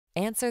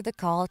Answer the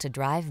call to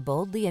drive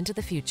boldly into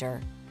the future.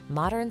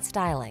 Modern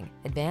styling,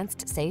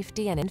 advanced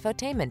safety and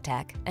infotainment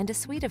tech, and a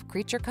suite of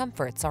creature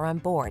comforts are on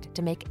board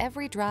to make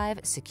every drive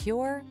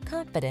secure,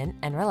 confident,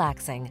 and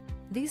relaxing.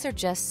 These are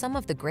just some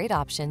of the great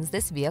options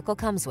this vehicle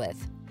comes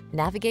with: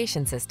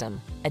 navigation system,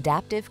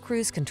 adaptive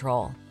cruise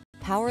control,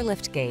 power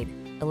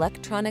liftgate,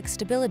 electronic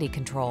stability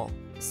control,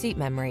 seat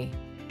memory,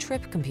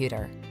 trip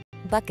computer,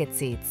 bucket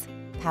seats,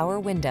 power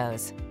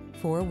windows,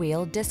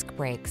 four-wheel disc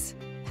brakes,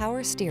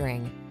 power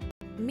steering.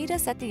 Meet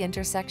us at the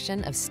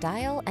intersection of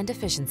style and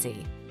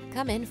efficiency.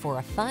 Come in for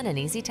a fun and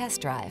easy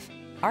test drive.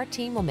 Our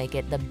team will make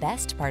it the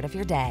best part of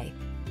your day.